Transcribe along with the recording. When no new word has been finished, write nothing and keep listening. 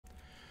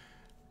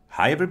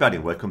Hi everybody,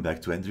 welcome back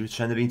to Andrew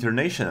Channel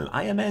International.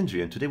 I am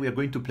Andrew and today we are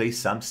going to play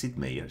some Sid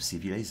Meier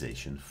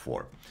Civilization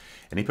 4.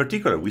 And in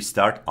particular we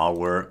start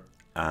our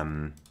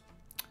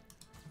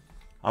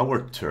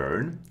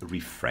turn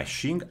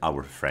refreshing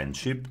our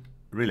friendship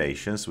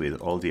relations with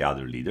all the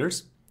other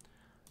leaders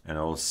and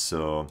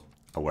also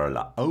our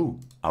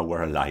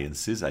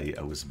alliances. I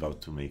was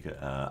about to make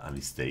a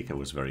mistake, I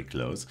was very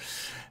close.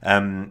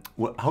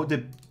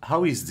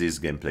 How is this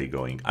gameplay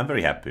going? I'm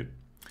very happy,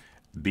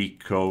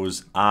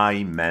 because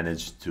I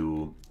managed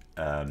to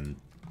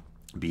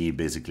be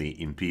basically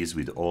in peace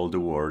with all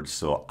the world,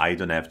 so I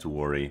don't have to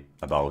worry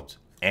about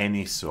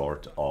any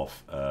sort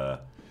of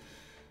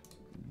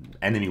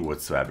enemy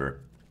whatsoever.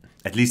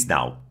 At least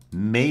now.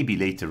 Maybe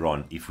later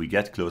on, if we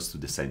get close to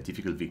the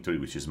scientific victory,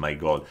 which is my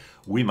goal,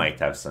 we might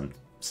have some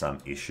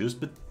issues,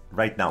 but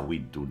right now we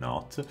do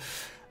not.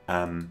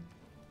 And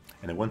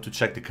I want to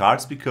check the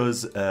cards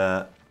because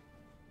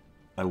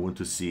I want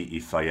to see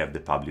if I have the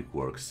public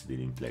works still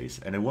in place.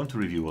 And I want to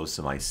review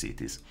also my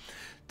cities.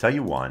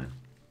 Taiwan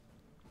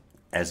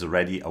has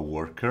already a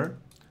worker,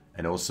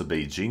 and also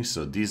Beijing,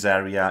 so this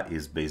area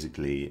is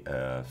basically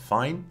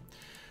fine.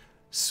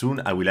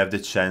 Soon I will have the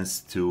chance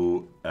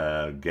to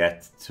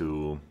get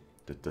to...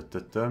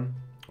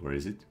 where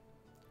is it?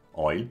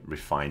 Oil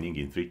refining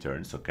in 3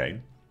 turns,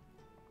 okay.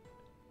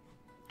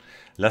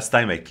 Last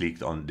time I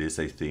clicked on this,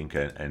 I think,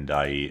 and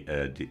I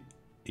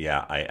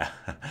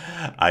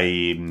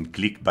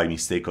clicked by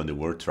mistake on the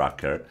word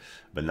tracker,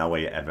 but now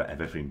I have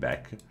everything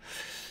back.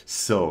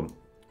 So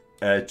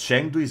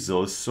Chengdu is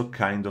also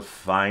kind of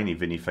fine,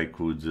 even if I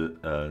could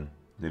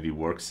maybe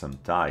work some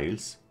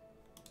tiles.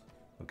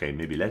 Okay,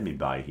 maybe let me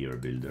buy here a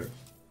builder,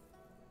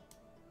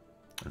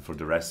 and for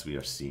the rest we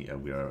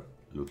are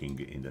looking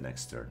in the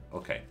next turn.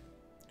 Okay,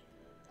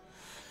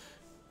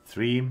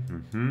 3.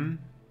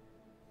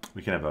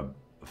 We can have a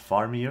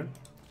farm here,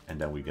 and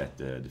then we get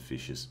the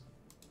fishes.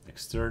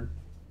 Next turn.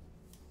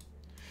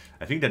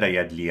 I think that I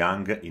had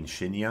Liang in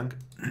Shenyang,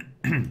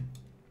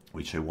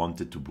 which I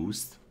wanted to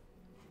boost.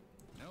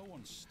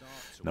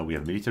 Now we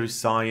have military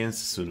science,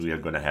 soon we are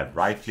going to have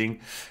rifling,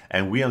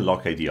 and we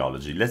unlock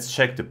ideology. Let's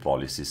check the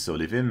policies. So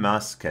Levin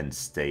Mas can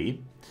stay.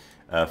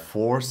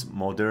 Force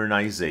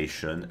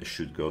modernization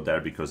should go there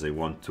because I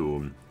want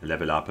to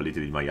level up a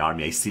little bit my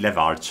army. I still have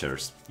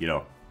archers, you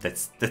know,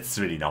 that's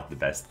really not the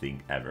best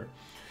thing ever.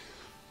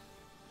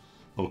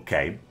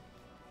 Okay.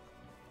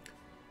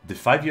 The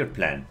 5-year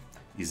plan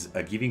is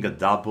giving a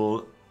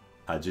double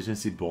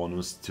adjacency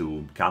bonus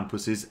to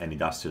campuses and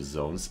industrial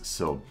zones.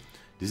 So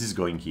this is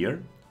going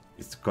here.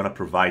 It's going to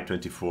provide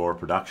 24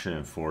 production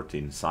and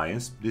 14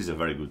 science. This is a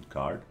very good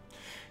card.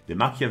 The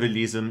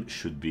Machiavellism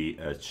should be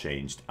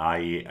changed.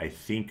 I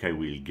think I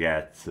will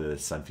get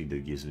something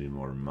that gives me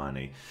more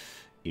money.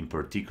 In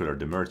particular,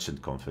 the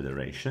Merchant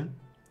Confederation.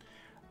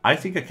 I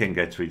think I can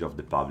get rid of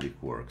the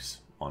public works,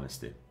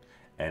 honestly.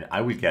 And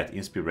I will get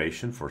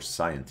inspiration for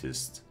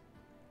scientist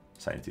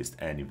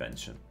and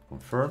invention.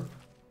 Confirm.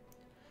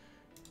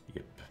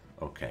 Yep.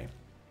 Okay.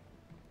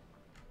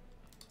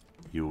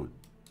 You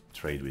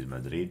trade with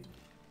Madrid.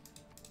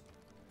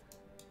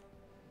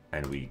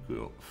 And we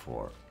go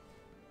for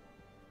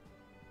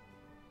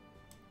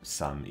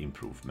some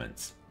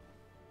improvements.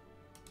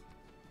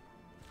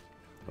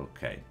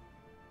 Okay.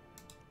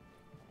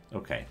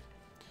 Okay.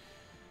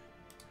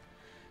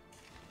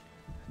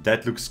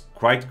 That looks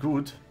quite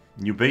good.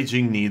 New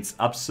Beijing needs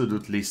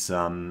absolutely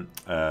some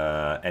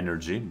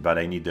energy, but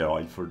I need the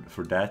oil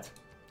for that.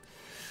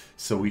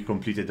 So we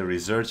completed the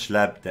research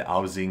lab. The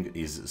housing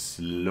is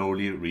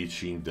slowly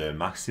reaching the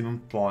maximum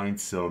point,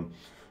 so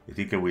I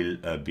think I will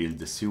build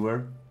the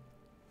sewer.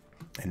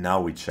 And now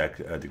we check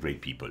the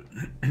great people.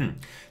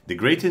 The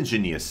great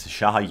engineers,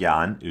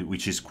 Shahayan,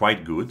 which is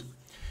quite good,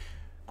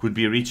 could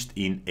be reached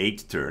in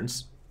 8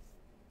 turns.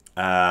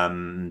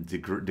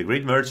 The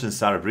great merchant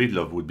Sarah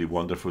Bridlove would be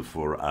wonderful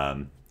for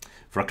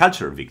a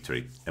cultural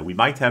victory, and we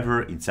might have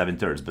her in 7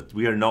 turns, but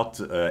we are not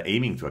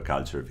aiming to a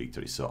cultural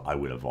victory, so I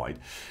will avoid.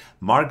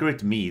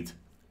 Margaret Mead,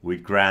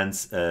 which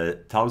grants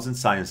 1000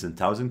 science and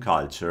 1000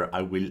 culture.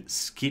 I will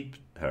skip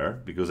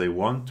her because I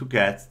want to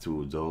get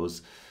to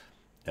those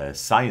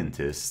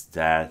scientists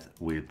that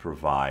will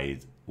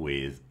provide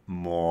with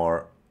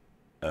more.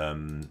 Okay,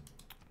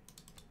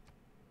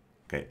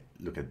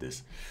 look at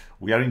this.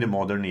 We are in the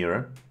modern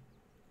era.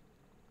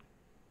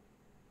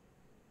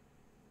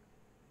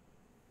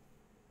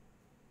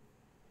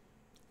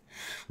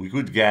 We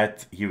could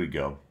get, here we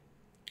go,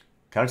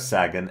 Carl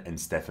Sagan and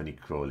Stephanie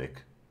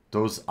Krolik.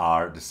 Those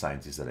are the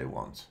scientists that I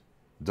want.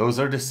 Those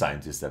are the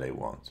scientists that I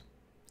want.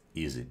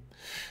 Easy.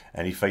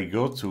 And if I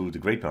go to the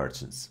great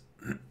merchants,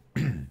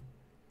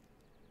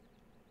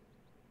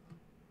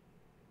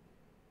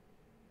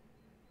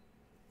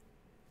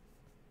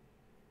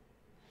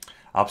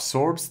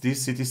 absorbs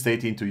this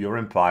city-state into your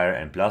empire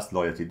and plus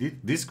loyalty.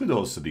 This could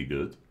also be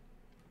good.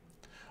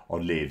 Or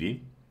Levi,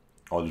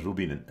 or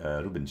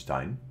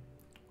Rubinstein.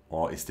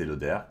 Or Estée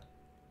Lauder.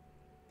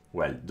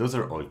 Well, those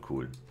are all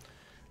cool.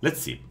 Let's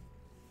see.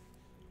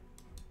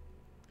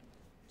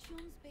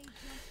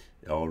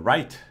 All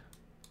right.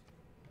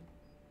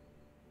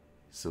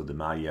 So the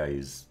Meier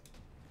is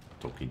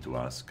talking to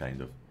us,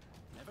 kind of.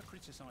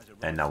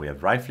 And now we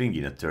have rifling.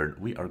 In a turn,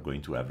 we are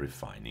going to have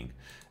refining.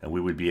 And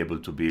we will be able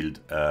to build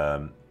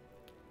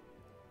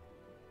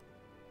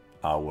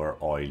our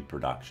oil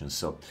production.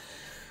 So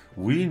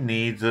we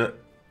need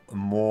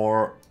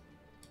more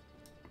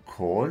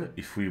coal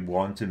if we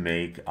want to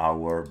make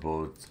our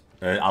boat,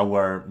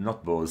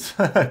 not boats,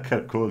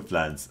 coal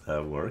plants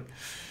work.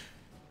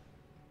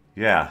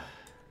 Yeah.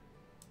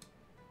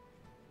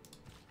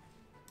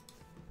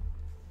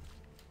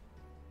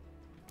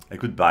 I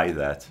could buy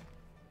that.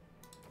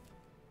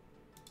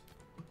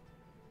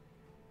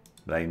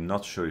 But I'm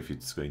not sure if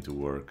it's going to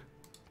work.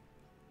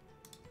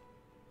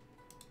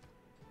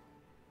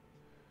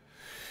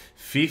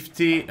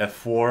 50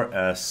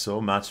 for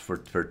so much for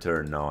per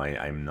turn. No,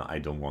 I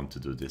don't want to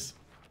do this.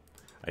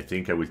 I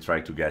think I will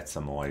try to get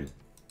some oil.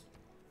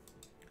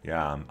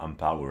 Yeah, I'm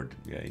powered.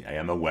 Yeah, I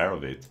am aware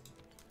of it.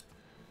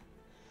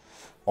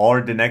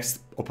 Or the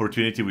next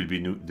opportunity will be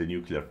the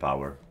nuclear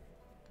power.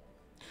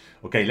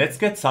 Okay, let's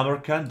get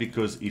Samarkand,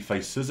 because if I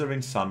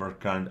suzerain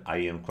Samarkand, I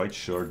am quite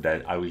sure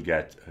that I will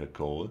get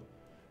coal,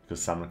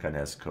 because Samarkand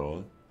has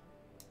coal.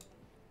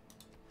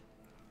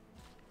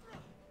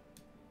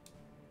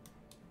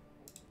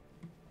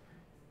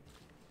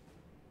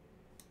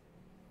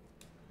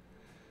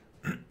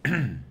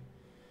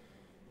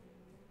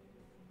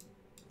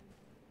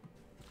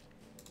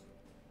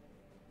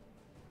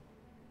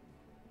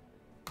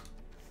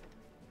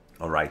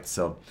 All right,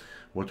 so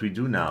what we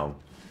do now,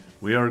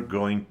 we are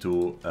going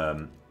to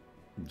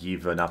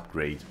give an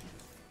upgrade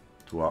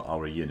to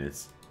our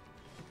units.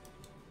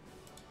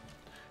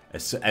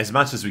 As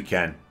much as we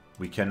can.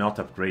 We cannot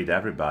upgrade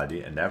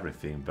everybody and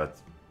everything,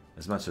 but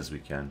as much as we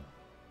can.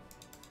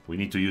 We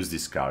need to use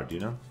this card, you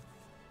know?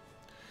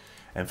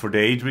 And for the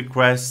aid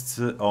requests,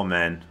 oh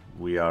man,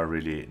 we are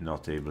really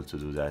not able to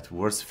do that.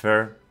 Worst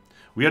fair,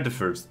 we are the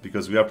first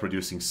because we are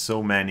producing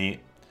so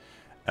many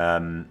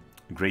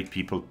great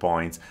people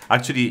points.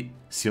 Actually,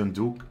 Sion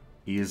Duke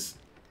is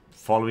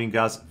following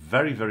us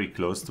very, very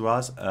close to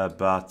us,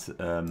 but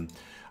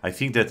I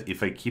think that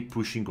if I keep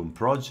pushing on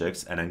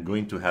projects, and I'm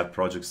going to have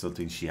projects out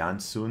in Xi'an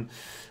soon,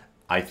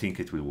 I think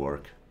it will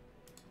work.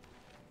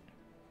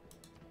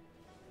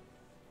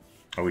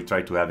 Or we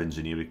try to have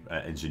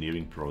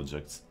engineering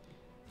projects.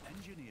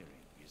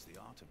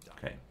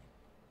 Okay.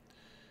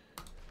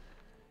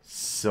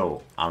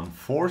 So,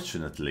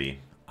 unfortunately,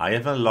 I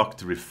have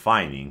unlocked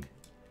refining,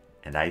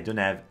 and I don't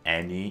have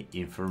any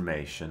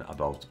information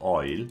about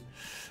oil,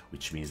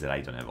 which means that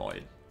I don't have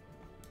oil.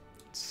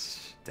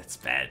 That's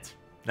bad.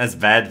 That's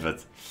bad,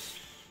 but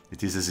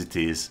it is as it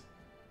is.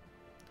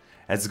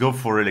 Let's go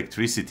for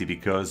electricity,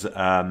 because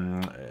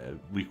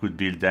we could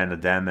build then a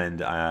dam,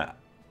 and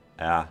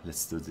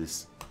let's do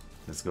this.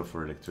 Let's go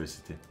for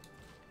electricity.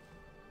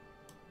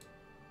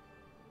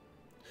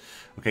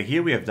 Okay,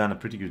 here we have done a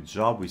pretty good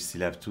job. We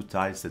still have 2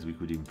 tiles that we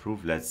could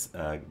improve. Let's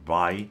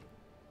buy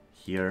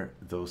here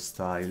those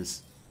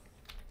tiles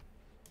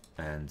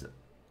and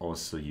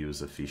also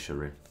use a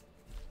fishery.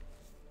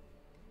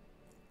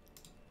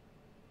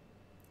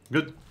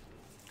 Good.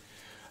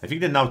 I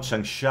think that now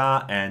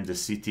Changsha and the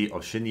city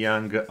of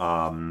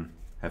Shenyang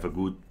have a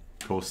good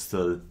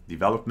coastal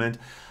development.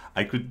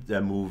 I could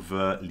move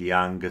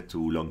Liang to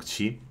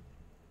Longqi.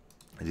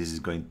 This is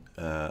going.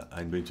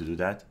 I'm going to do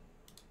that.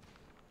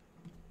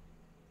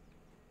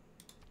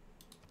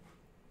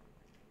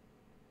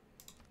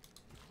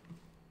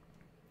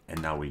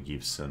 And now we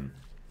give some.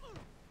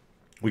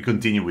 We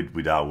continue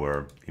with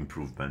our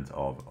improvement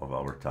of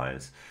our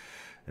tiles.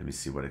 Let me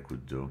see what I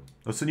could do.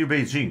 Also, New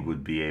Beijing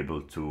would be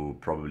able to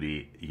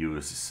probably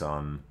use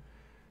some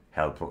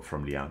help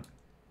from Liang.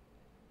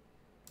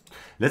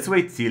 Let's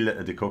wait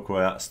till the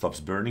cocoa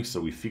stops burning,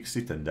 so we fix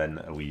it, and then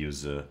we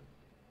use the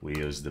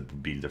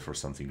builder for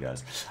something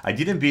else. I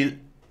didn't build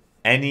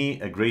any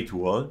Great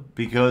Wall,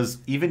 because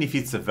even if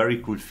it's a very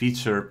cool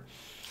feature,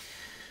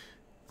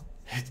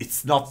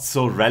 it's not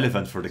so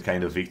relevant for the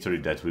kind of victory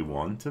that we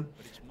want.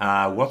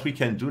 What we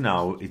can do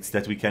now is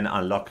that we can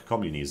unlock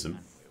communism,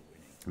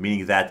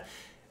 meaning that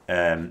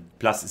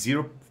plus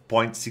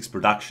 0.6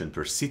 production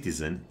per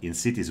citizen in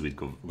cities with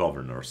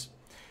governors,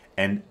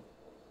 and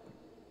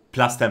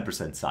plus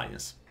 10%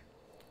 science.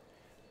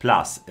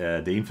 Plus,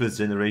 the influence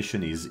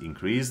generation is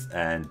increased,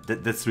 and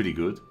that's really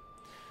good.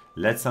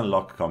 Let's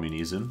unlock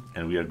communism,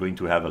 and we are going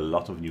to have a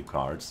lot of new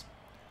cards.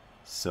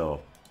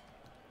 So,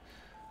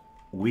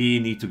 we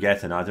need to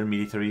get another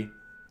military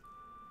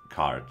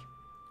card.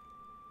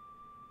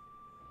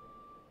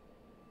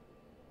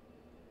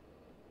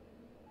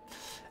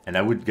 And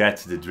I would get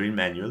the drill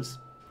manuals,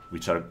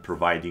 which are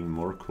providing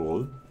more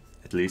coal.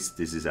 At least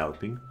this is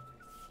helping.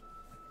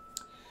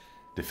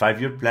 The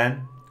 5-year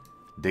plan,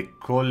 the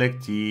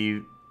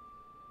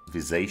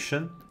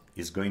collectivization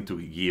is going to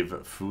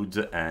give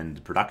food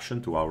and production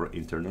to our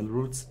internal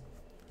routes.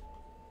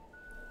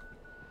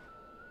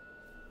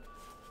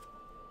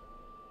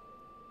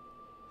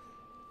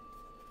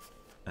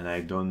 And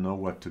I don't know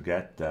what to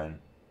get then.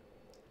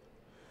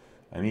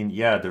 I mean,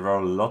 yeah, there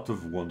are a lot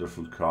of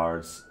wonderful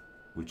cards.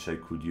 which I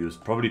could use.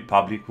 Probably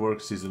public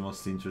works is the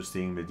most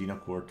interesting. Medina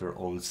Quarter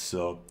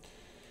also.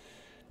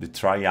 The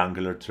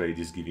triangular trade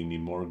is giving me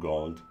more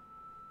gold.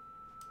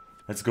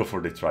 Let's go for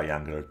the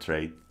triangular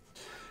trade.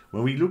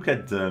 When we look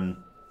at the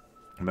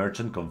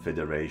Merchant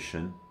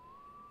Confederation,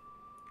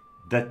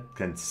 that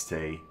can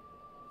stay.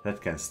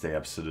 That can stay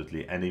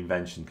absolutely. And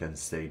invention can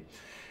stay.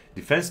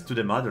 Defense to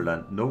the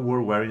motherland. No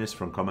war weariness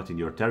from combat in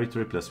your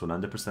territory. Plus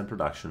 100%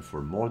 production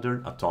for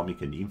modern,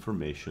 atomic and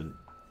information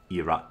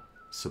era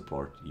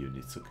support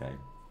units. Okay.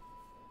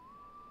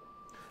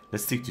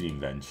 Let's stick to the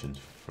invention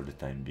for the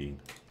time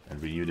being.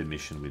 And renew the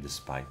mission with the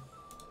spy.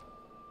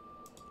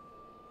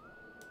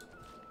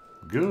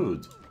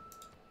 Good.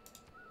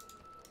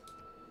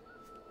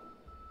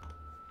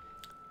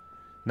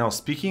 Now,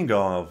 speaking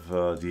of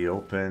the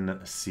Open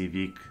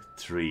Civic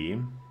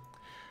 3,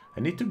 I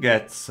need to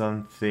get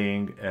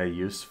something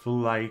useful,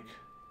 like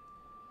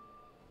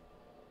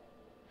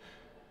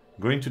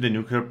going to the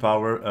nuclear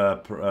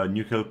power,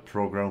 nuclear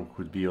program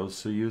could be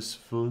also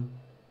useful,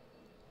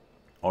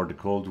 or the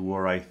Cold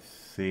War, I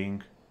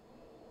think,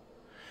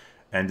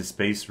 and the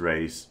space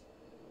race.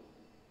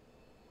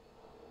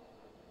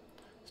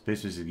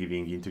 Space race is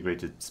giving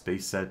integrated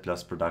space set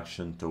plus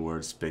production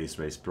towards space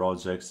race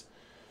projects.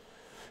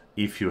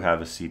 If you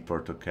have a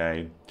seaport,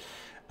 okay.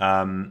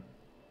 I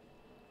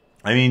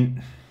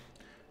mean,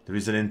 there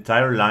is an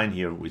entire line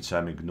here which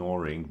I'm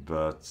ignoring,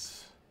 but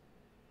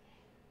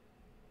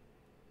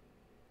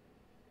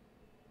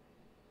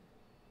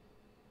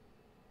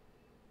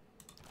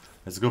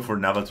let's go for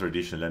naval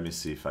tradition. Let me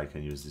see if I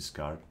can use this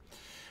card.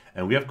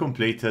 And we have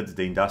completed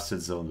the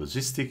industrial zone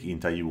logistic in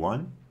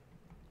Taiwan,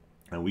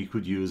 and we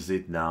could use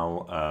it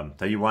now.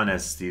 Taiwan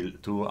has still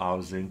 2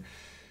 housing.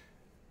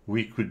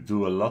 We could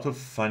do a lot of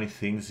funny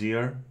things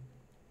here.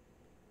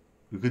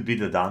 We could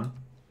build a dam,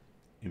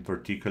 in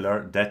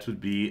particular. That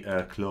would be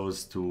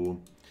close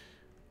to.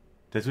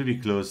 That would be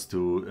close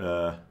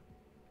to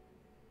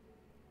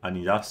an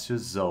industrial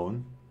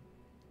zone,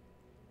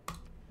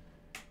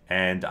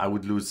 and I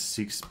would lose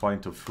 6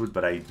 points of food,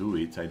 but I do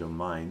it. I don't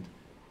mind.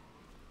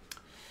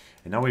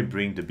 And now we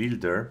bring the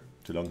builder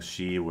to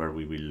Longxi, where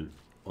we will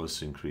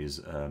also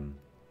increase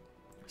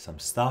some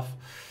stuff,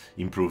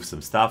 improve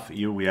some stuff.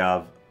 Here we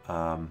have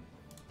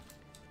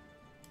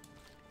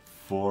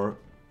 4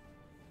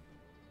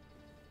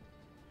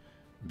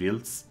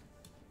 builds.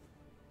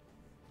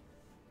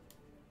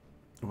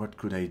 What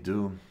could I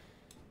do?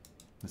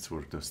 Let's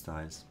work those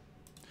tiles.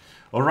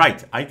 All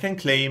right, I can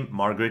claim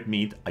Margaret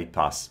Mead. I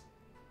pass.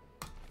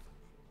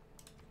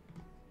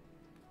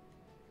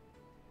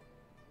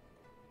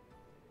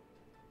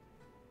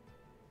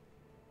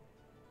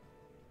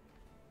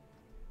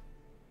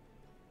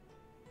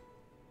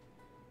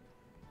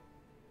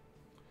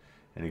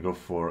 And I go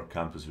for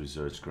campus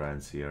research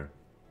grants here,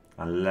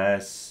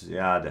 unless,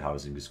 yeah, the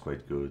housing is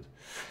quite good.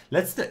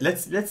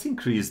 Let's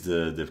increase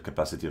the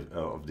capacity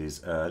of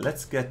this.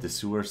 Let's get the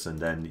sewers and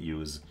then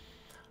use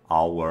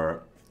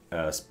our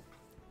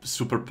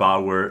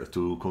superpower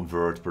to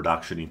convert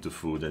production into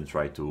food and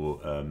try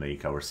to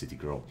make our city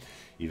grow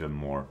even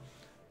more.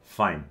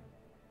 Fine.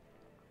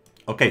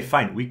 Okay,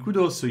 fine. We could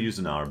also use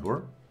an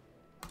arbor.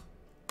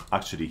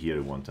 Actually, here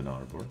I want an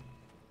arbor.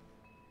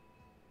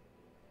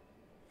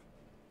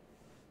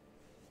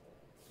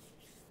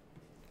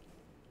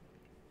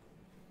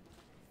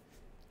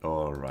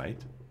 All right.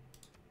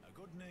 A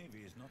good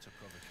navy is not a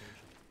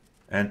provocation.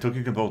 And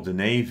talking about the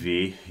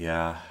navy,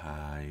 yeah,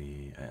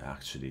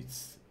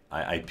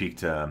 I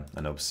picked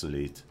an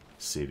obsolete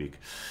civic.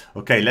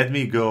 Okay, let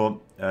me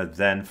go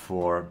then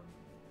for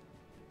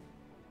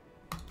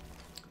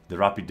the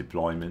rapid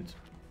deployment.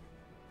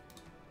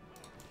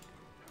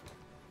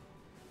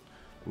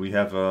 We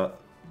have a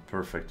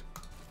perfect.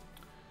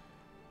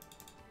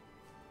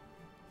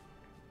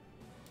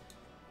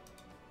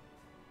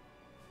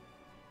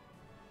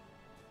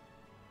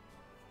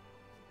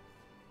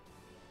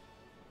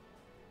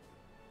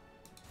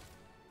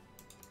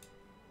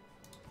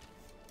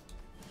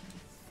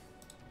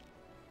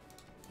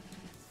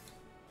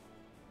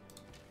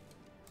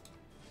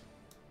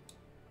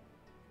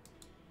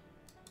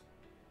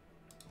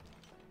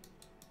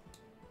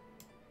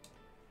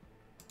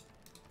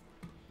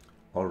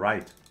 All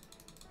right.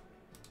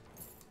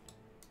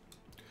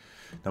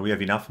 Now we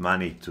have enough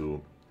money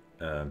to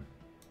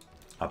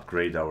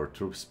upgrade our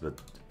troops, but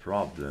the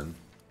problem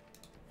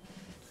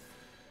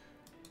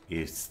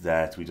is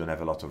that we don't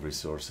have a lot of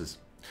resources.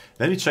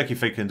 Let me check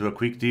if I can do a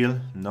quick deal.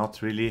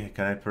 Not really.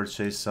 Can I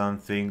purchase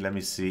something? Let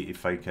me see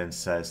if I can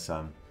sell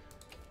some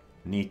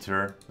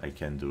neater. I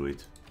can do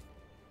it.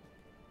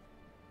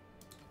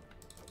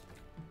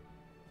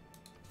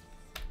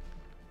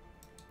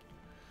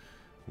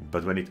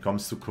 But when it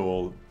comes to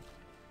coal,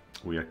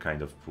 we are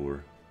kind of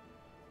poor.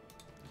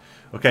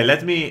 Okay,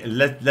 let me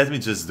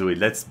just do it.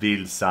 Let's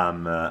build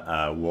some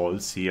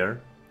walls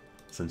here,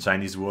 some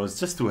Chinese walls,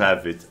 just to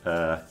have it,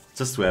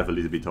 just to have a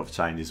little bit of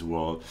Chinese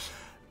wall,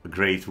 a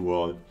Great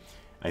Wall.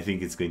 I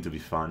think it's going to be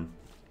fun.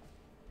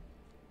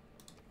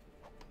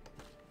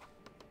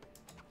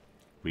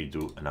 we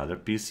do another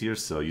piece here.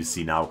 So you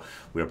see now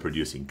we are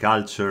producing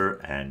culture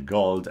and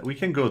gold. We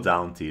can go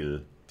down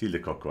till the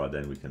cocoa,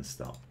 then we can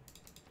stop.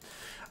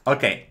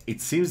 Okay,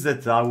 it seems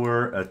that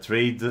our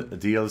trade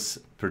deals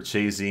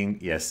purchasing,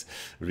 yes,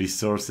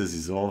 resources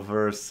is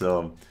over.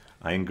 So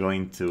I'm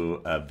going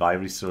to buy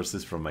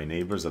resources from my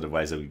neighbors.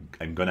 Otherwise,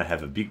 I'm going to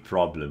have a big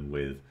problem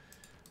with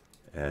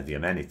the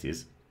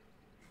amenities.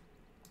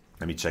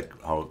 Let me check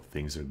how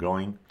things are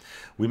going.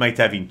 We might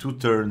have in 2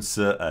 turns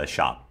a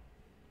shop.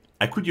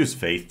 I could use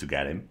faith to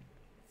get him,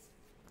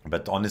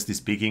 but honestly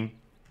speaking,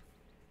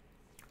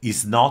 he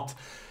is not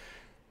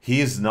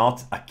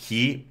a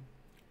key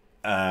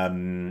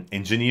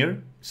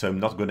engineer, so I'm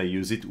not going to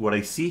use it. What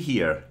I see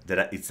here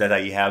it's that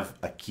I have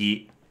a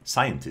key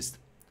scientist,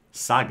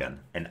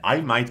 Sagan, and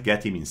I might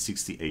get him in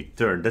 68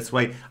 turn. That's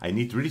why I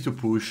need really to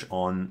push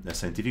on the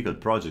scientific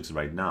projects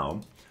right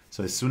now.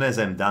 So as soon as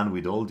I'm done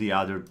with all the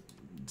other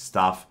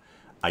stuff,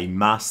 I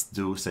must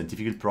do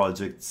scientific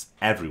projects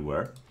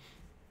everywhere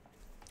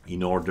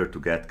in order to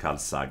get Carl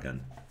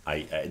Sagan.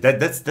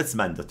 That's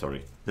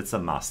mandatory. That's a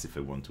must if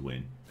I want to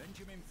win.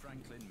 Benjamin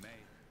Franklin Meier.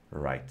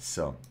 Right,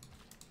 so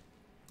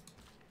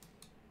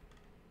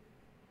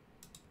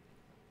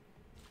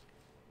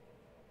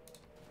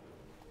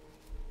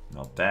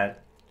not bad.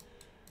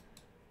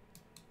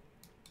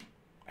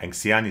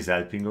 Anxian is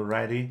helping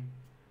already.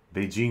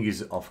 Beijing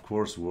is of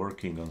course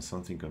working on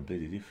something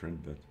completely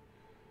different, but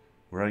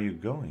where are you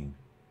going?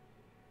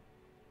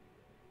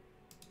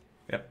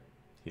 Yep,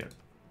 here.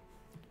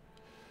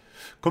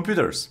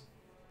 Computers.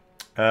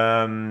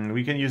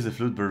 We can use the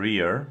flute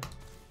barrier.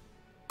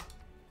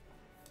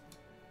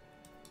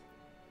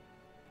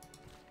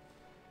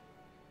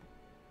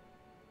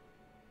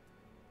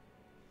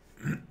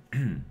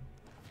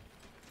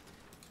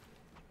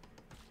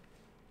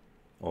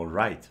 All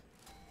right.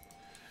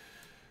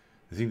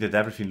 I think that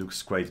everything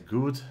looks quite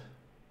good.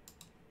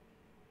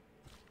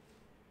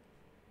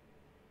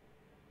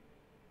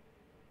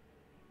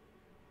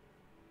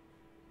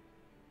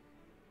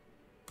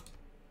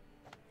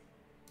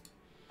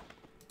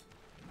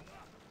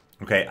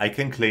 Okay, I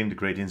can claim the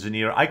great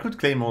engineer. I could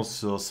claim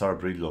also Sarah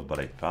Bridlow, but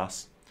I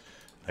pass.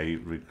 I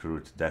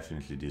recruit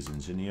definitely this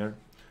engineer.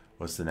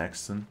 What's the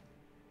next one?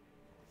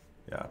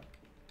 Yeah,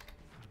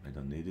 I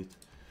don't need it.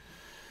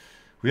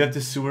 We have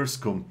the sewers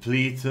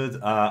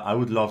completed. I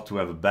would love to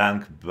have a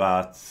bank,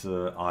 but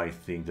I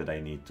think that I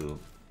need to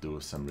do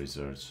some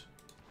research.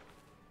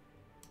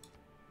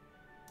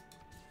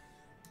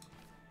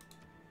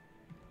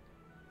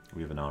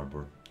 We have an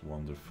arbor.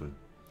 Wonderful.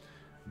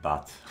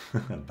 But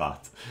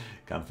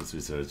campus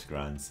research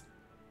grants.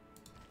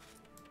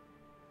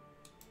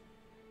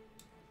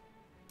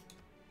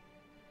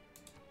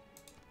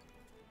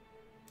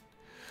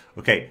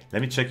 Okay,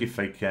 let me check if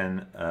I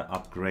can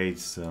upgrade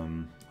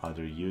some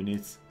other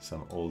units,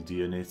 some old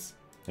units.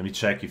 Let me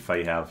check if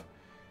I have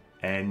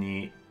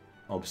any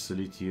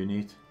obsolete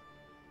unit.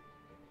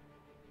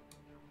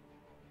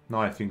 No,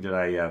 I think that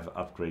I have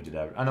upgraded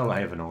every... Oh no, I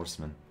have an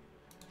horseman.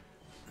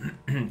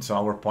 So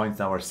our points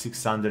now are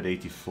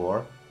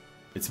 684.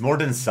 It's more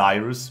than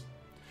Cyrus.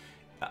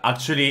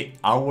 Actually,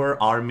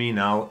 our army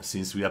now,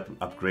 since we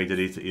upgraded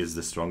it, is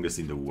the strongest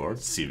in the world.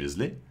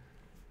 Seriously.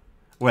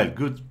 Well,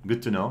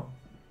 good to know.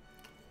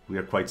 We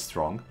are quite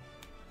strong.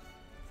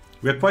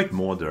 We are quite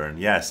modern,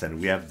 yes, and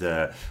we have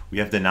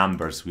the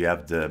numbers, we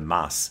have the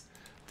mass.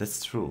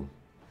 That's true.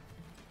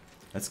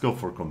 Let's go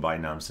for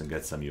combined arms and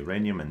get some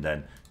uranium and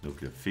then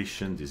nuclear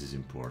fission. This is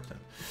important.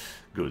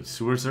 Good.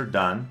 Sewers are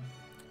done.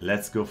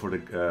 Let's go for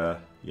the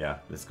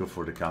let's go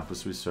for the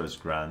campus research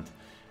grant.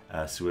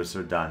 Sewers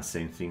are done.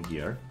 Same thing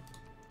here.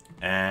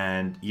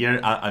 And here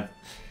I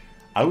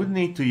would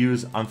need to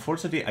use.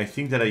 Unfortunately, I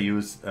think that I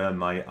used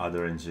my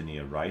other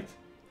engineer, right?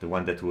 The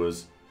one that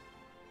was.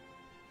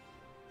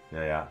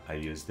 Yeah, I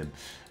used them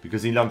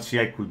because in Langxi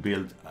I could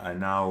build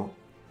now.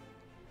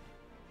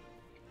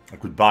 I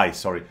could buy,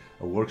 sorry,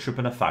 a workshop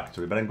and a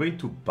factory, but I'm going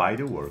to buy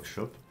the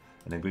workshop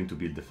and I'm going to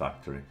build the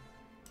factory.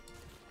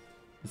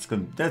 That's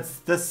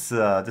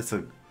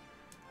a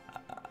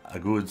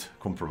good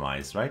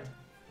compromise, right?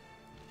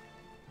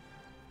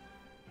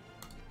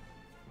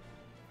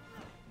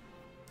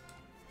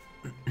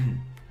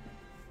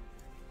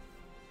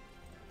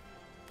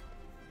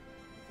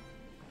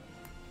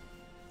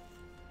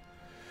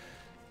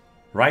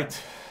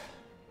 Right.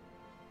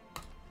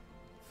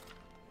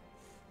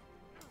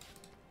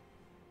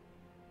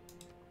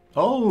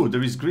 Oh,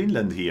 there is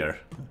Greenland here.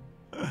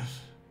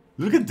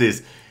 Look at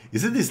this.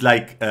 Isn't this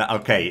like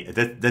okay?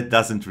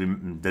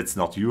 That's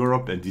not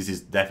Europe, and this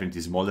is definitely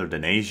smaller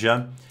than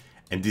Asia,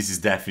 and this is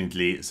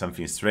definitely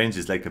something strange.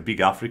 It's like a big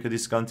Africa,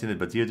 this continent,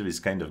 but here there is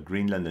kind of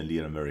Greenland and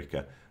Little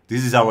America.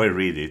 This is how I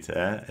read it,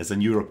 as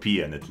an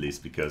European at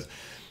least, because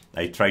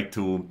I try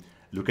to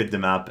look at the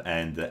map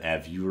and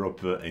have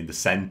Europe in the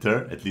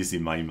center, at least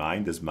in my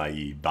mind, as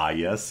my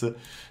bias.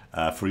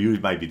 For you,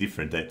 it might be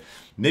different.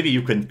 Maybe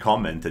you can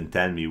comment and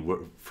tell me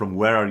from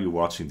where are you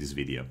watching this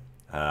video.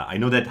 I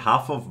know that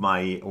half of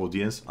my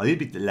audience, a little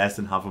bit less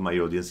than half of my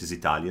audience is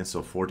Italian,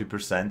 so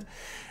 40%.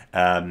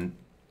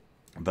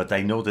 but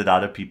I know that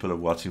other people are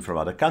watching from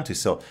other countries,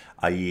 so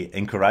I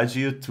encourage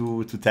you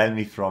to tell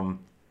me from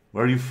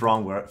where are you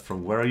from,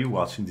 where are you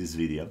watching this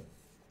video.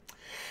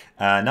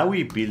 Now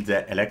we build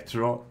the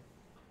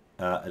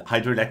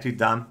hydroelectric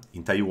dam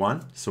in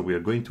Taiwan, so we are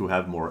going to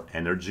have more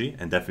energy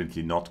and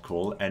definitely not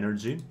coal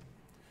energy.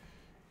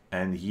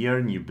 And here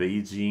New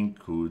Beijing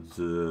could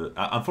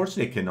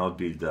unfortunately I cannot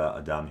build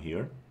a dam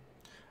here.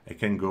 I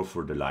can go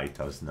for the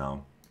lighthouse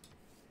now.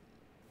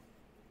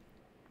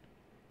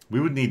 We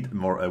would need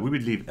more, we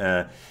would leave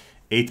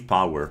 8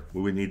 power.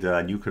 We would need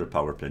a nuclear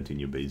power plant in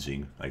New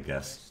Beijing, I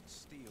guess.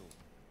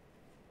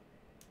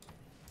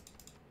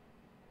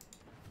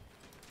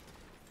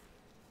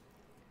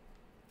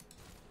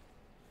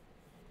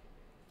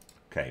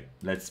 Okay,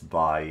 let's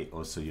buy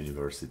also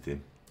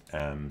university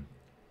and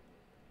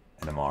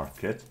a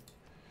market.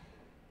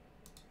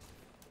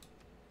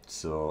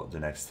 So the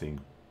next thing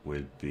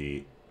will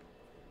be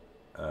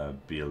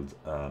build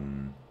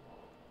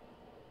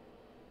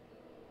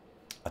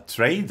a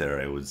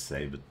trader, I would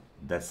say, but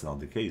that's not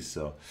the case.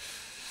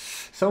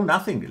 So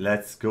nothing.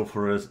 Let's go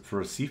for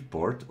a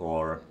seaport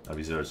or a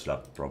research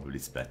lab. Probably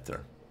is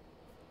better.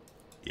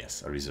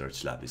 Yes, a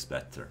research lab is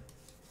better.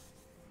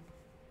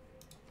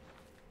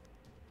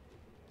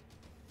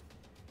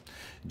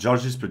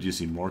 Georgia is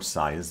producing more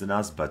science than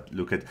us, but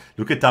look at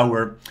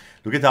our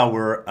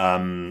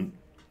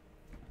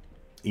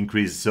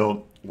increase.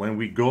 So when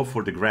we go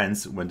for the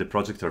grants, when the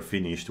projects are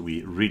finished,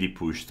 we really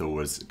push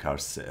towards Carl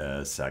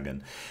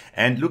Sagan.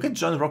 And look at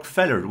John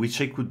Rockefeller,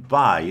 which I could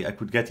buy. I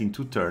could get in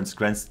 2 turns,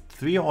 grants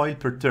 3 oil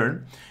per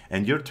turn,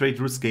 and your trade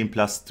routes gain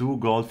 +2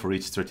 gold for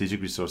each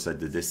strategic resource at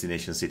the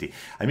destination city.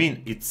 I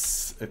mean,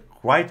 it's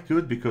quite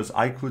good because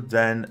I could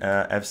then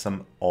have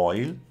some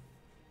oil.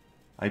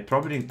 I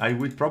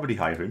would probably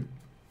hire him.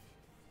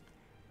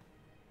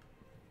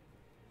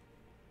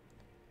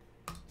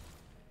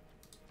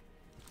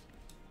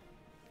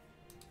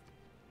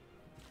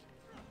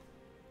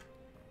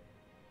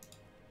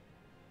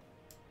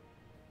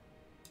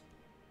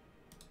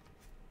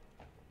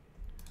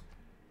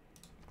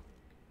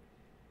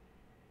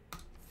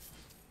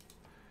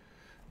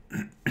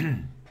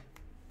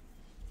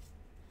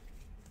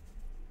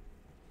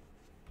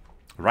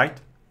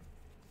 Right?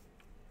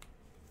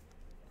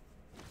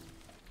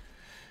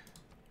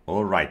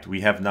 All right,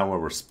 we have now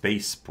our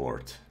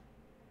spaceport.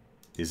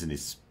 Isn't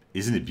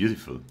it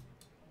beautiful?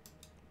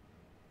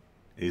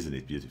 Isn't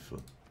it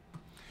beautiful?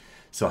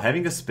 So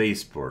having a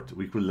spaceport,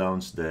 we could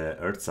launch the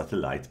Earth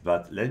satellite,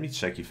 but let me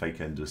check if I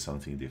can do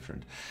something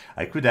different.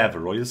 I could have a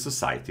Royal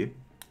Society,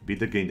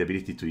 builder gain the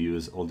ability to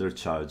use all their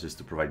charges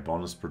to provide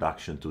bonus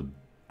production to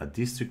a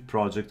district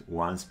project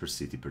once per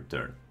city per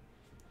turn.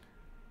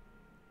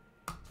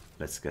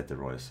 Let's get the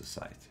Royal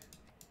Society.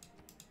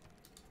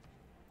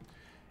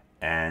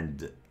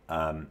 And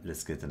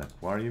let's get an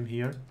aquarium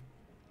here.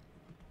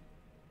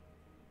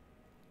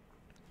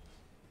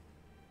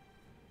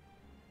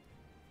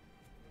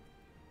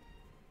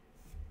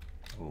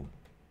 Oh.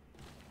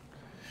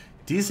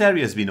 This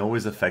area has been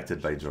always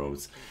affected by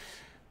droughts.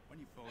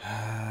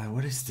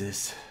 What is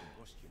this?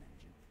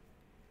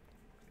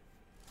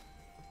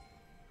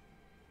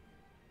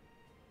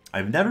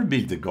 I've never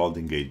built the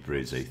Golden Gate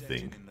Bridge, I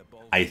think.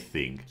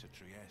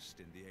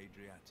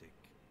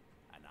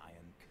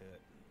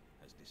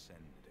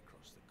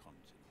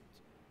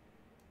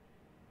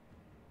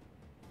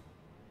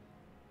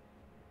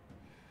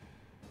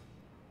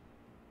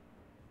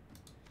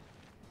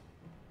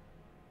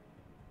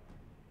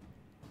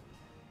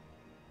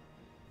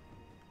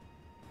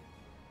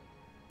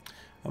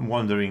 I'm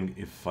wondering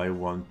if I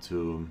want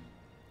to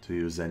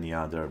use any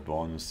other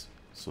bonus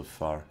so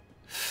far.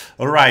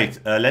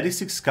 Alright, Lady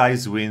Six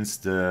Skies wins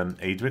the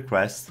aid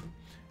request.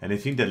 And I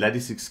think that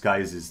Lady Six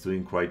Skies is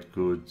doing quite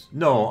good.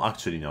 No,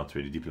 actually not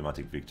really.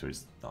 Diplomatic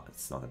victories, no,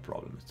 it's not a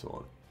problem at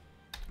all.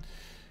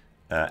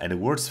 And the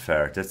World's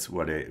Fair, that's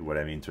what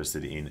I'm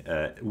interested in.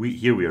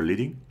 Here we are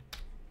leading.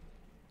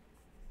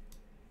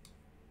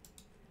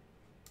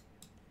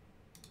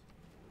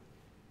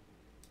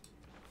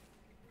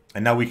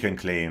 And now we can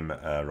claim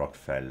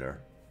Rockefeller,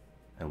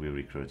 and we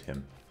recruit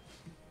him.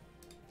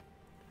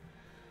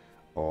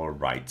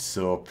 Alright,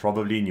 so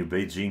probably New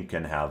Beijing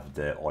can have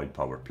the oil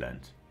power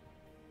plant.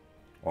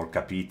 Or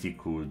Kapiti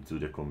could do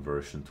the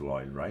conversion to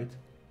oil, right?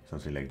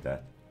 Something like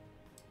that.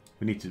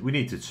 We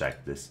need to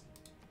check this.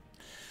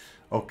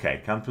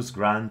 Okay, campus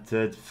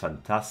granted,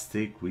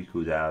 fantastic. We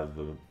could have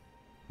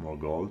more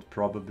gold,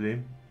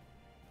 probably.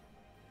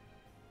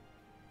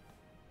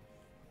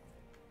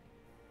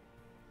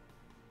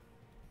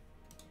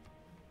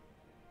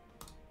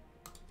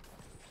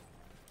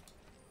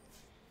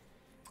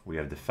 We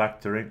have the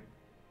factory.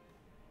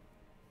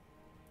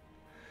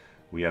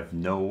 We have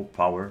no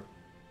power.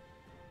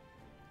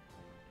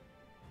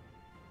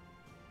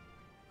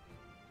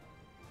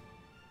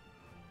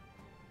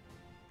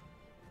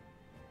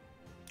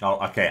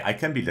 Oh, okay, I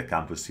can build a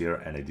campus here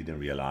and I didn't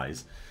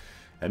realize.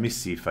 Let me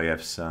see if I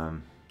have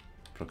some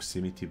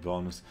proximity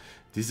bonus.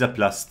 This is a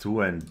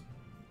 +2 and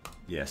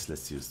yes,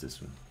 let's use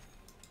this one.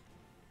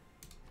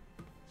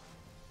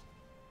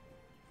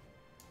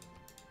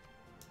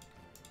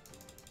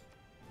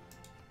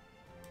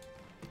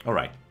 All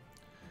right.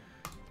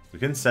 We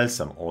can sell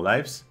some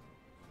olives.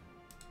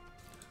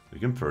 We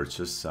can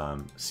purchase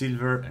some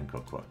silver and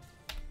cocoa.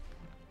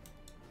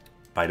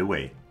 By the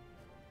way,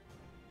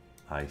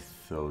 I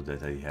thought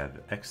that I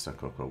have extra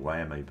cocoa. Why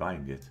am I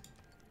buying it?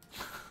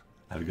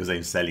 Because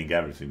I'm selling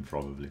everything,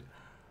 probably.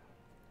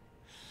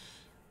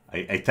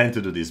 I tend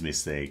to do this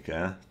mistake,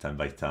 time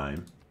by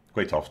time.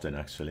 Quite often,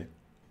 actually.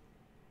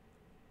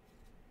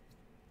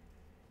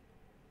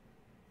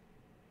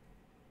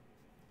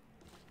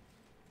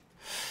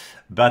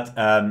 But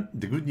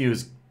the good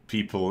news,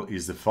 people,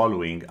 is the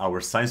following. Our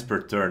science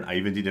per turn, I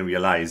even didn't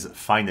realize,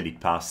 finally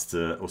passed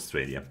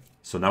Australia.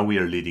 So now we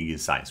are leading in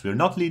science. We're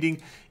not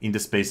leading in the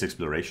space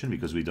exploration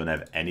because we don't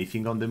have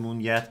anything on the moon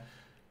yet.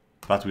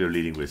 But we are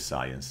leading with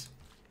science,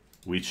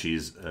 which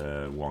is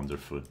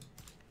wonderful.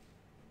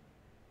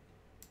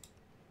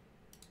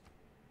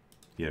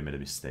 Here I made a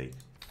mistake.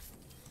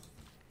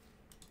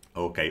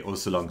 Okay,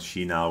 also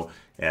Longxi now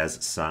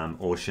has some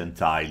ocean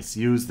tiles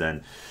used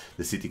and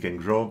the city can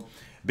grow.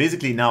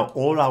 Basically now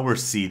all our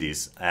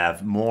cities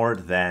have more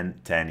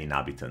than 10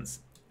 inhabitants,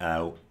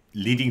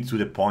 leading to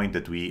the point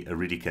that we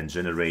really can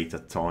generate a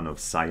ton of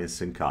science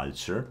and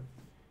culture.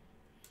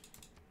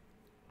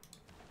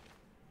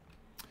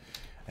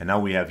 And now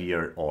we have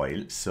here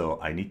oil, so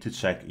I need to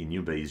check in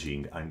New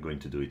Beijing. I'm going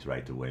to do it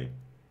right away.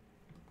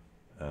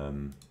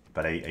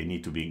 But I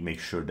need to make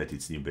sure that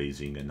it's New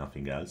Beijing and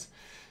nothing else.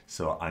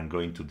 So I'm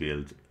going to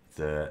build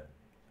the...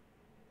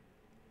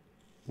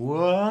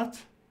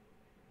 What?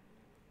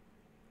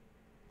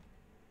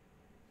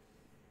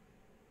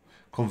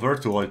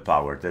 Convert to oil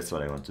power, that's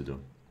what I want to do.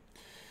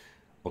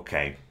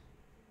 Okay.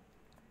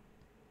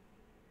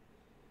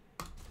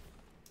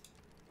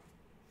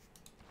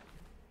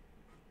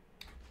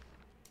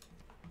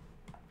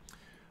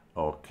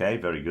 Okay,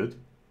 very good.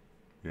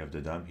 We have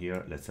the dam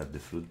here. Let's have the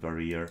flood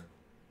barrier.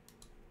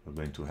 We're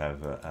going to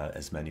have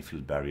as many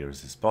flood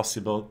barriers as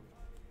possible.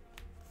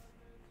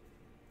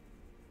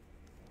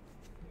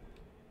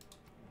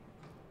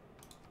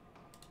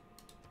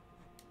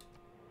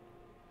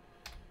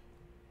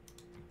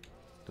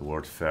 The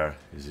world fair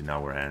is in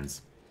our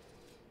hands.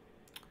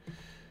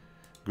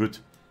 Good.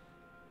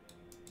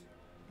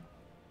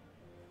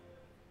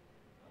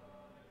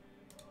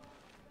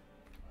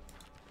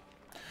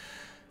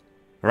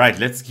 Right,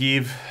 let's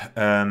give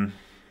another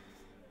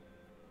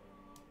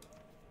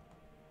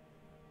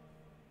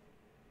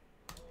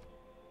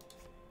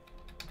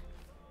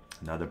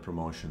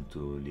promotion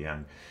to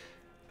Liang.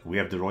 We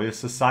have the Royal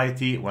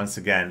Society. Once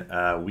again,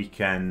 we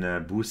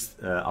can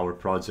boost our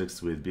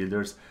projects with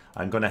builders.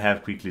 I'm gonna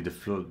have quickly the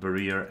flood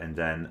barrier and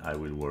then I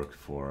will work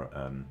for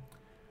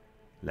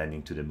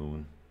landing to the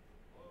moon.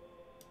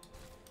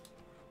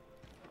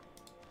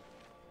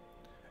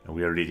 And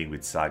we are leading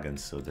with Sagan,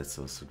 so that's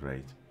also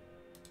great.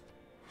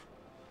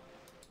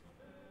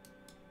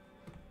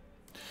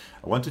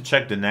 I want to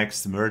check the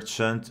next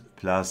merchant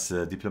plus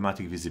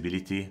diplomatic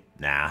visibility.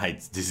 Nah,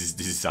 this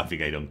is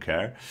something I don't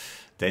care.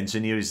 The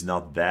engineer is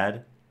not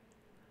bad,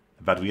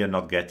 but we are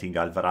not getting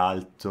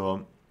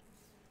Alvaralto.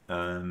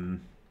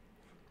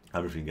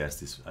 Everything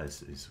else is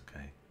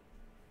okay.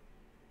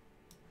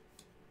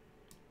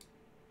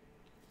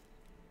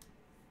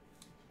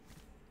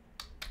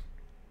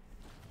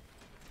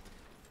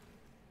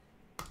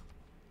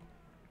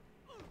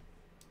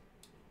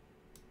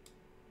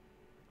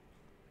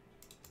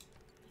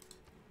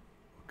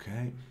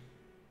 Okay.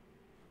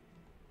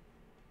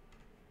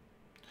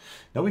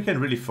 Now we can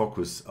really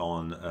focus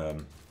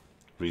on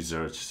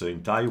research. So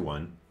in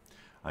Taiwan,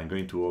 I'm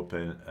going to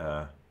open...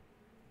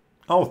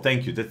 oh,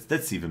 thank you.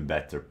 That's even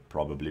better,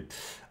 probably.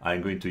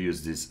 I'm going to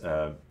use this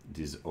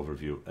this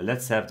overview.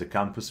 Let's have the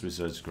campus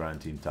research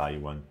grant in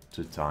Taiwan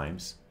 2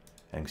 times.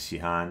 And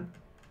Xi'an.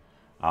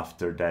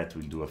 After that,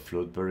 we'll do a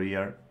flood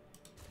barrier.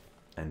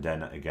 And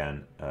then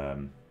again,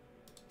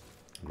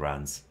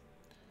 grants.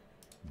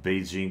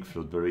 Beijing,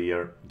 flood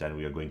barrier. Then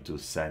we are going to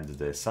send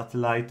the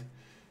satellite.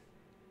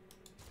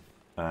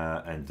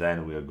 And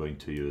then we are going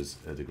to use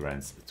the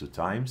grants 2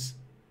 times.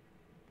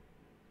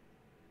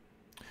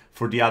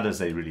 For the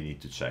others, I really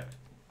need to check.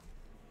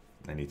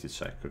 I need to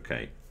check,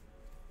 okay.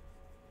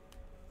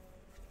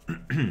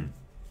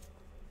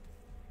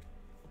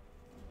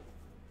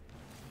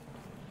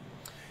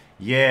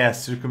 Yeah,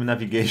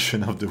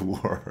 circumnavigation of the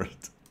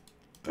world.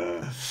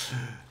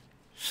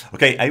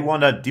 Okay, I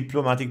want a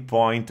diplomatic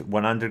point,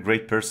 100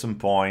 great person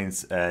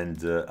points,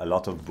 and a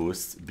lot of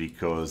boosts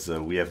because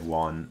we have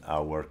won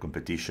our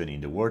competition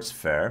in the World's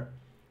Fair.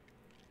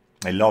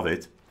 I love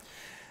it.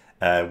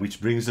 Which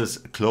brings us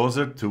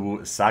closer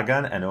to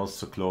Sagan and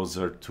also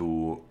closer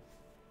to...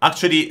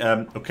 Actually,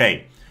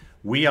 okay,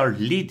 we are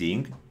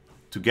leading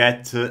to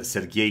get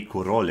Sergei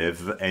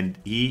Korolev, and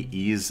he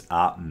is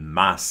a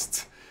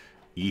must.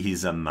 He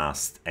is a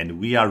must, and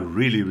we are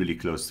really, really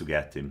close to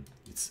get him.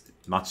 It's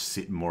much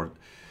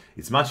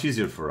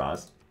easier for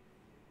us.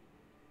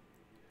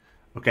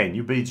 Okay,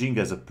 New Beijing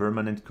has a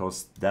permanent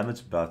cost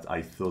damage, but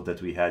I thought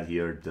that we had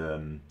here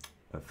the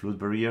flood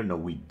barrier. No,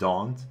 we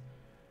don't.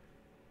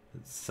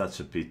 It's such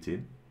a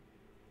pity.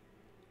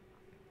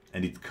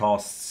 and it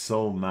costs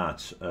so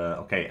much.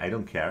 Okay, I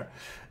don't care.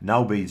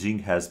 Now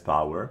Beijing has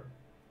power,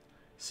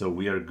 so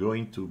we are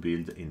going to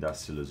build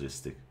industrial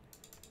logistic.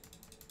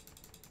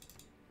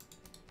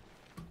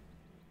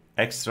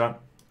 Extra,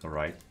 all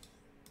right.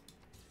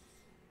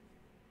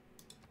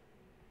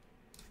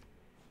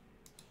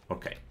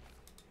 Okay.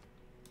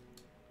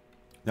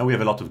 Now we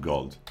have a lot of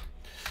gold.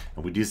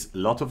 And with this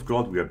lot of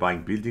gold, we are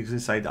buying buildings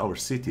inside our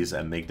cities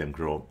and make them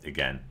grow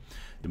again.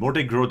 The more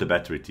they grow, the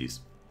better it is.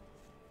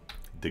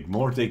 The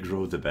more they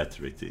grow, the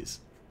better it is.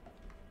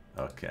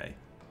 Okay.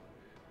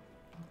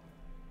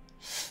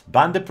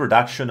 Ban the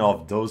production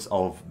of those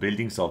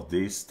buildings of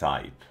this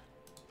type.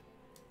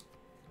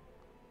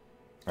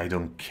 I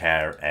don't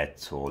care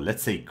at all.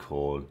 Let's say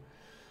coal.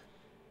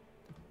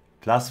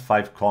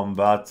 +5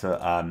 combat.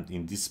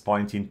 In this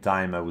point in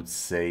time, I would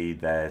say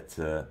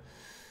that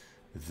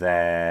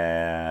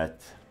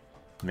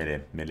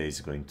melee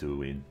is going to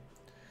win.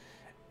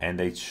 And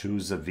I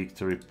choose a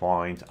victory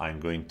point. I'm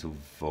going to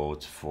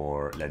vote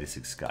for Lady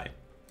Six Sky.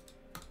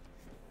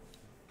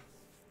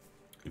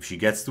 If she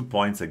gets 2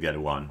 points, I get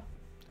 1.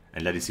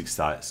 And Lady Six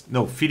Sky.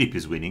 No, Philip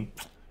is winning.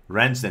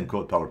 Ranch then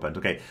cold power plant.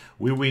 Okay,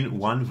 we win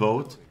 1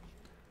 vote.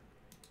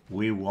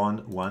 We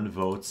won 1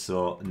 vote.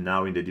 So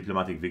now in the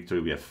diplomatic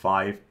victory we have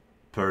 5.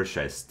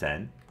 Persia is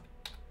 10.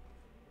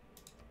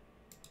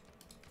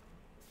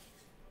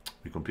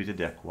 We completed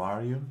the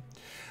aquarium.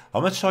 How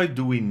much oil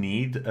do we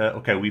need?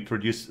 Okay, we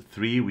produced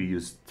 3, we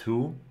used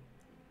 2.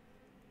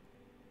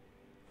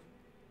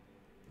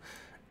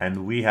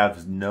 And we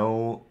have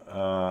no...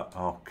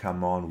 oh,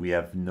 come on, we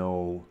have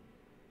no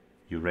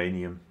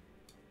uranium.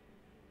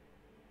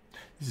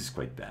 This is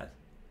quite bad.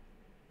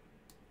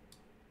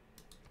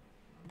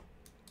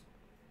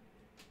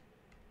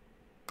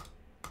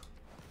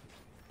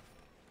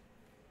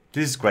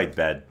 This is quite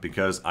bad,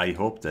 because I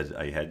hope that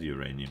I had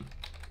uranium.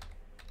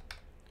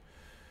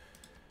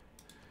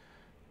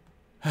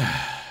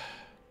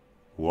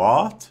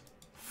 What?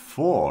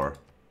 4?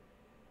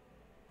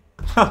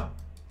 Huh.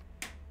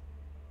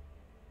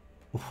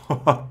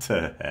 What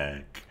the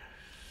heck?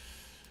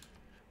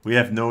 We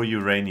have no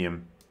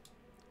uranium.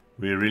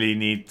 We really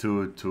need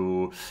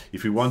to...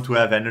 If we want to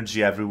have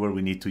energy everywhere,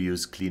 we need to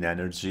use clean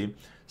energy.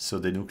 So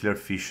the nuclear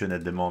fission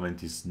at the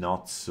moment is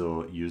not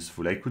so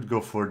useful. I could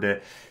go for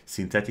the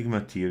synthetic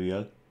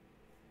material.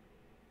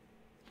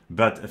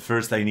 But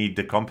first I need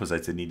the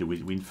composites. I need the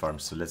wind farm.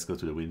 So let's go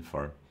to the wind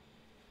farm.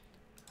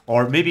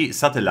 Or maybe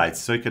satellites,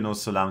 so I can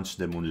also launch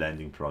the moon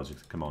landing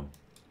project. Come on.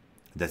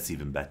 That's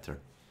even better.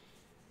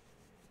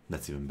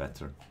 That's even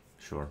better.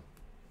 Sure.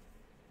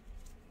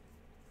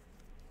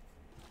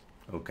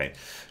 Okay.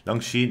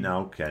 Longxi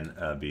now can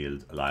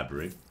build a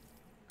library,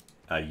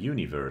 a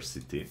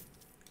university,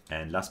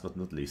 and last but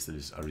not least, there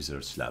is a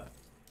research lab.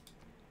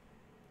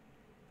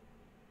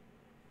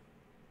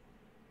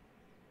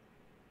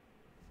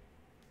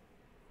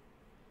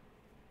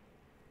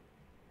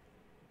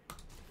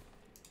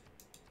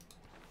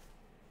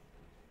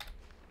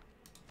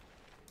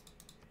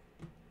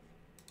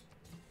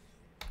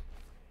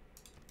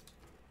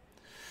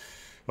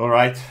 All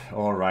right.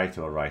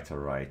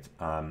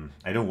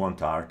 I don't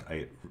want art.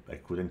 I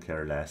couldn't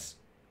care less.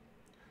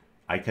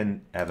 I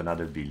can have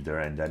another builder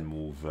and then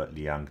move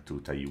Liang to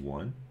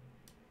Taiwan.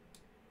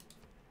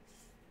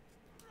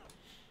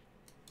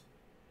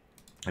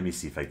 Let me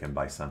see if I can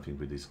buy something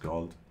with this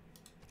gold.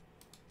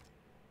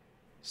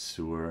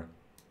 Sewer.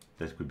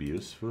 That could be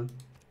useful.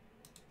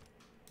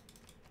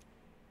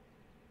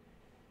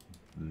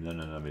 No,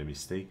 I made a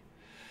mistake.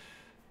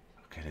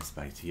 Okay, let's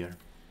buy it here.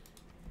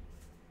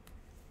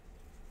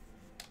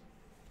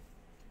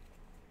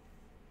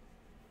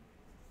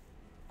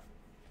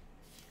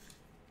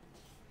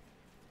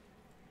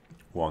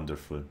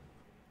 Wonderful.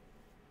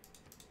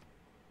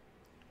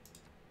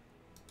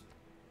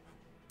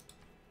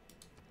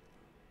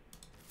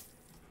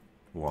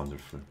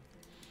 Wonderful.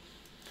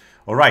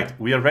 All right,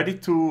 we are ready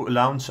to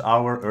launch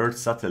our Earth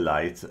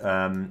satellite,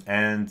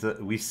 and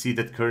we see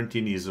that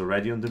Curtin is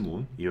already on the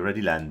moon. He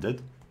already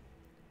landed.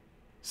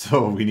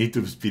 So we need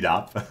to speed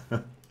up.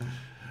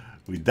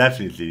 We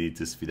definitely need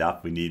to speed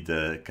up. We need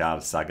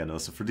Carl Sagan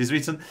also for this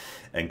reason,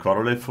 and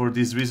Korolev for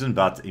this reason,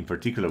 but in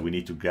particular we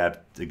need to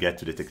get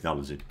to the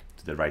technology,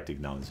 to the right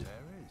technology.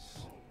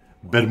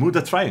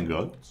 Bermuda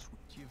Triangle?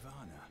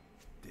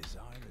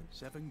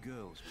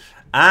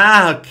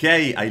 Ah,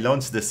 okay, I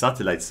launched the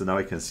satellite, so now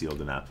I can see all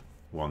the map.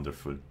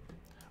 Wonderful.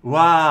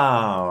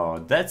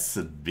 Wow, that's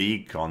a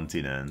big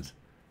continent.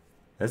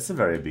 That's a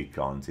very big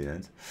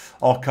continent.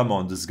 Oh, come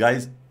on, these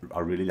guys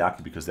are really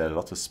lucky because they have a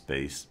lot of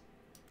space.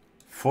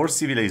 4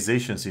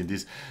 civilizations in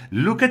this.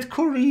 Look at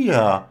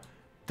Korea.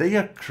 They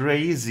are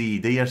crazy.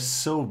 They are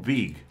so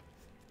big.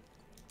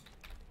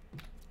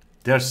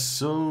 They are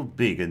so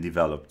big and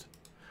developed.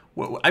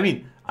 Well, I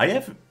mean, I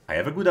have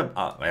a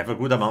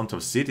good amount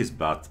of cities,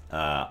 but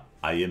I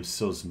am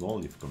so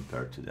small if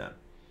compared to them.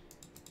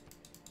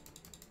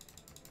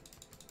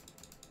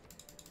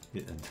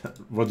 Yeah,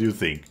 what do you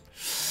think?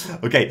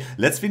 Okay,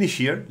 let's finish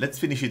here. Let's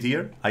finish it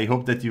here. I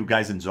hope that you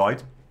guys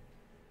enjoyed.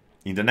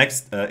 In the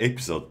next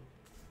episode,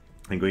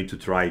 I'm going to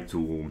try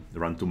to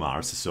run to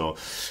Mars. So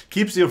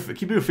keep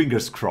your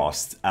fingers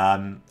crossed.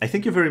 I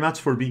thank you very much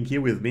for being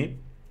here with me.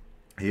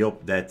 I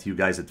hope that you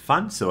guys had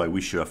fun. So I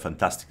wish you a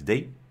fantastic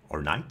day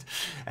or night,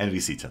 and we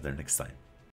see each other next time.